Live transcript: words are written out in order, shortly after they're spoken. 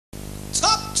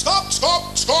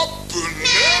banana.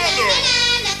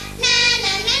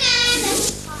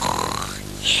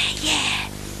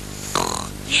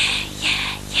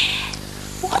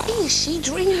 What is she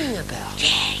dreaming about?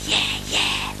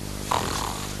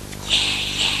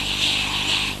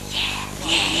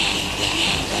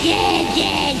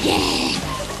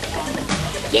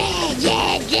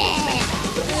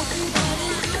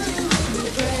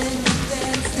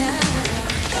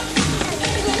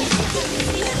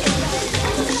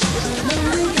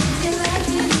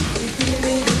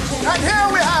 And here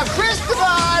we have Christopher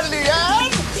and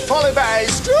Leanne, followed by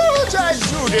Stuart and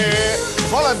Judy,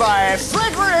 followed by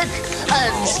Frederick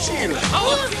and Sheila.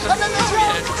 And then there's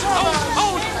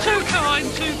Oh, too kind,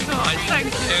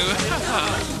 thank you.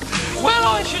 Well,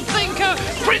 I should think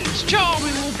Prince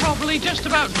Charming will probably just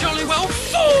about jolly well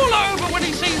fall over when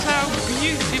he sees how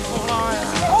beautiful I am.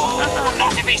 Oh,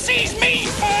 not if he sees me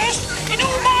first, in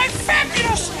all my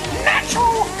fabulous,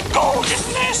 natural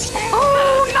gorgeousness.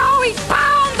 Oh, no, he's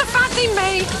bound to fatten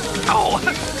me. Oh,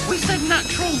 we said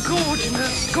natural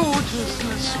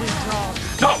gorgeousness, sweetheart.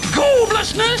 Not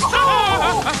gorblessness.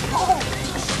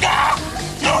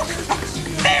 Look,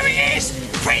 there he is,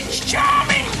 Prince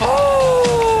Charming.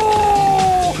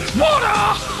 Oh, what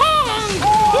a hunk.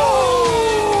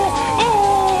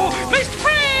 Oh, Mr.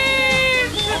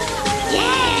 Prince.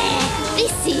 Yeah,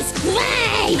 this is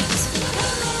great.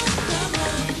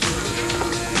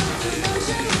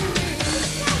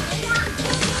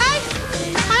 Hey,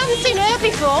 I haven't seen her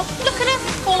before. Look at her,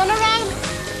 falling around.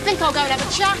 Think I'll go and have a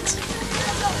chat.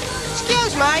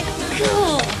 Excuse me.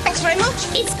 Cool. Thanks very much.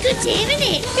 It's good to hear, isn't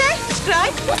it? Yeah, it's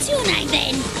great. What's your name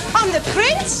then? I'm the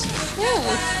Prince. Oh,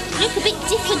 you look a bit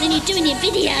different than you do in your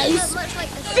videos.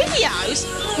 Videos?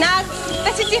 No,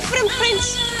 that's a different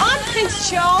Prince. I'm Prince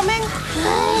Charming.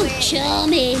 Oh,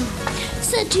 charming.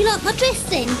 So, do you like my dress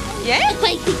then? Yeah? The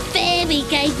great big fairy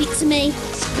gave it to me.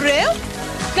 Brill.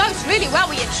 Goes really well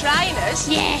with your trainers.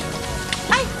 Yeah.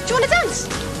 Hey, do you want to dance?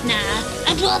 Nah,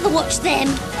 I'd rather watch them.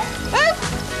 Who?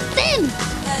 Them.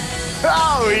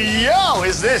 Oh, yo,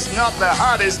 is this not the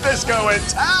hottest disco in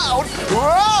town?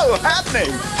 Whoa,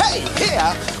 happening. Hey,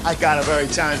 here, I got a very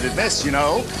talented miss, you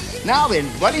know. Now then,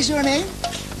 what is your name?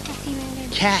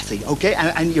 Kathy, okay,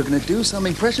 and you're going to do some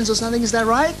impressions or something, is that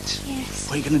right? Yes.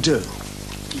 What are you going to do?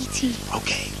 E.T.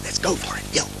 Okay, let's go for it,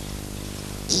 yo.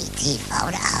 E.T.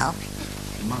 photo.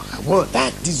 My word,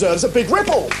 that deserves a big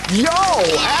ripple. Yo,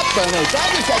 happening.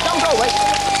 Don't go, wait.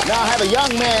 Now I have a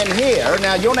young man here.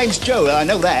 Now, your name's Joe, I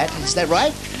know that. Is that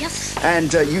right? Yes.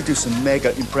 And you do some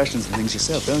mega impressions and things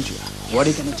yourself, don't you? What are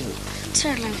you going to do?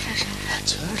 Turtle impression. A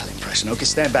turtle impression. Okay,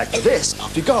 stand back for this.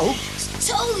 Off you go.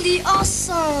 Totally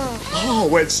awesome.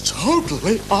 Oh, it's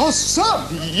totally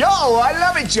awesome. Yo, I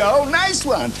love it, Joe. Nice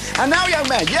one. And now, young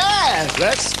man, yeah,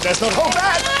 let's not hold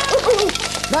back.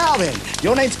 Now then,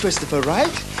 your name's Christopher,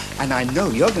 right? And I know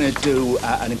you're going to do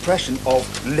an impression of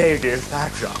Lady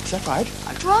Thatcher. Is that right?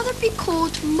 I'd rather be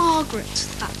called Margaret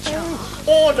Thatcher.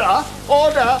 Order.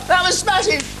 That was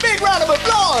smashing. Big round of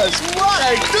applause. What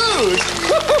a dude.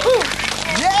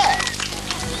 Yeah.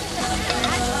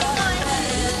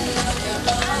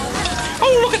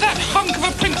 Oh, look at that hunk of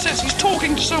a princess. He's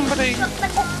talking to somebody.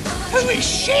 Who is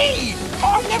she?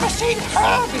 I've never seen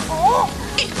her before.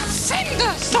 It's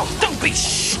Cinder. Oh, don't be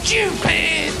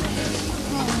stupid.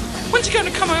 When's he going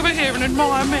to come over here and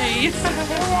admire me?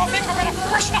 Oh, I think I better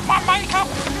freshen up my makeup.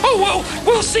 Oh, well,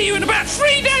 we'll see you in about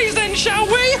 3 days then, shall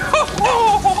we?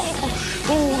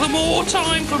 Oh, the more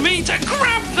time for me to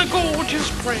grab the gorgeous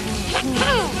prince.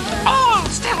 I'll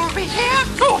still be here.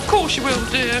 Oh, of course you will,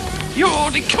 dear.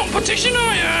 You're the competition,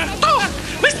 are you? Oh,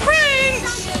 Miss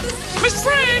Prince! Miss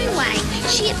Prince! Anyway,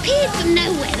 she appeared from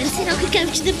nowhere and said I could go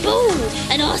to the ball.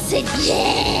 And I said,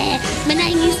 yeah. My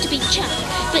name used to be Chuck,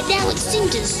 but now it's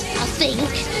Cinders, I think.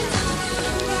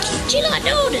 Do you like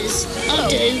orders? I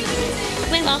do.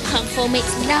 Where I come from,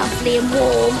 it's lovely and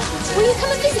warm. Will you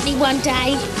come and visit me one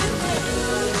day?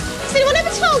 Has anyone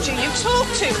ever told you talk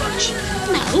too much?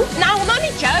 No. No, I'm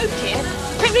only joking.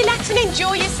 But relax and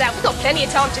enjoy yourself. We've got plenty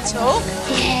of time to talk.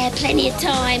 Yeah, plenty of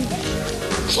time.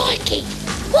 Crikey,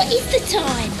 what is the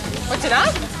time? I don't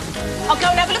know. I'll go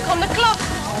and have a look on the clock.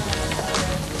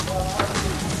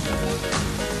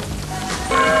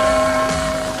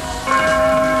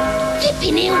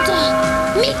 Flippin' Hilda,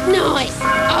 midnight.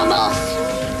 I'm off.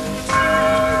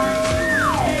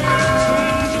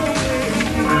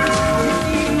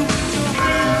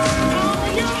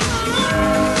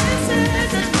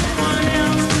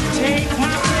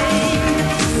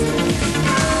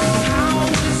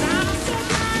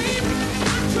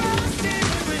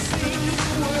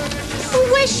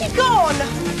 Where's she gone?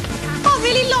 I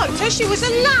really liked her. She was a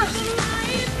laugh.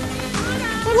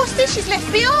 What's this she's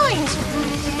left behind?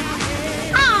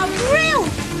 Ah, Brill!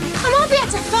 I might be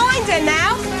able to find her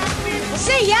now.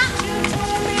 See ya!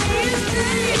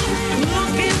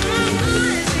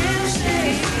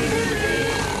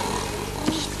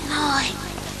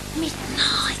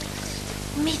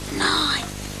 Midnight.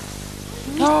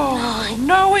 Oh,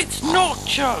 no, it's not,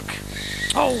 Chuck.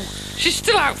 Oh, she's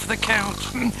still out for the count.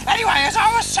 Anyway, as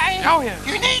I was saying, Oh, yeah.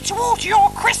 you need to water your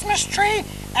Christmas tree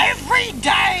every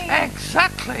day.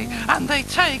 Exactly, and they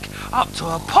take up to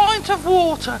a pint of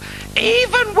water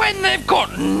even when they've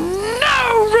got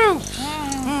no roots.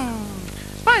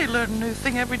 Well, you learn a new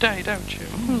thing every day, don't you?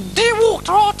 Do you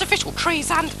water artificial trees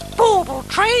and bauble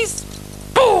trees?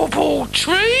 Bauble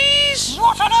trees?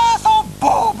 What on earth are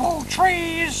bauble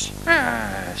trees?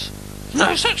 Yes,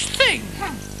 no such thing.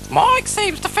 Mike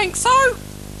seems to think so.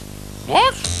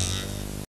 What?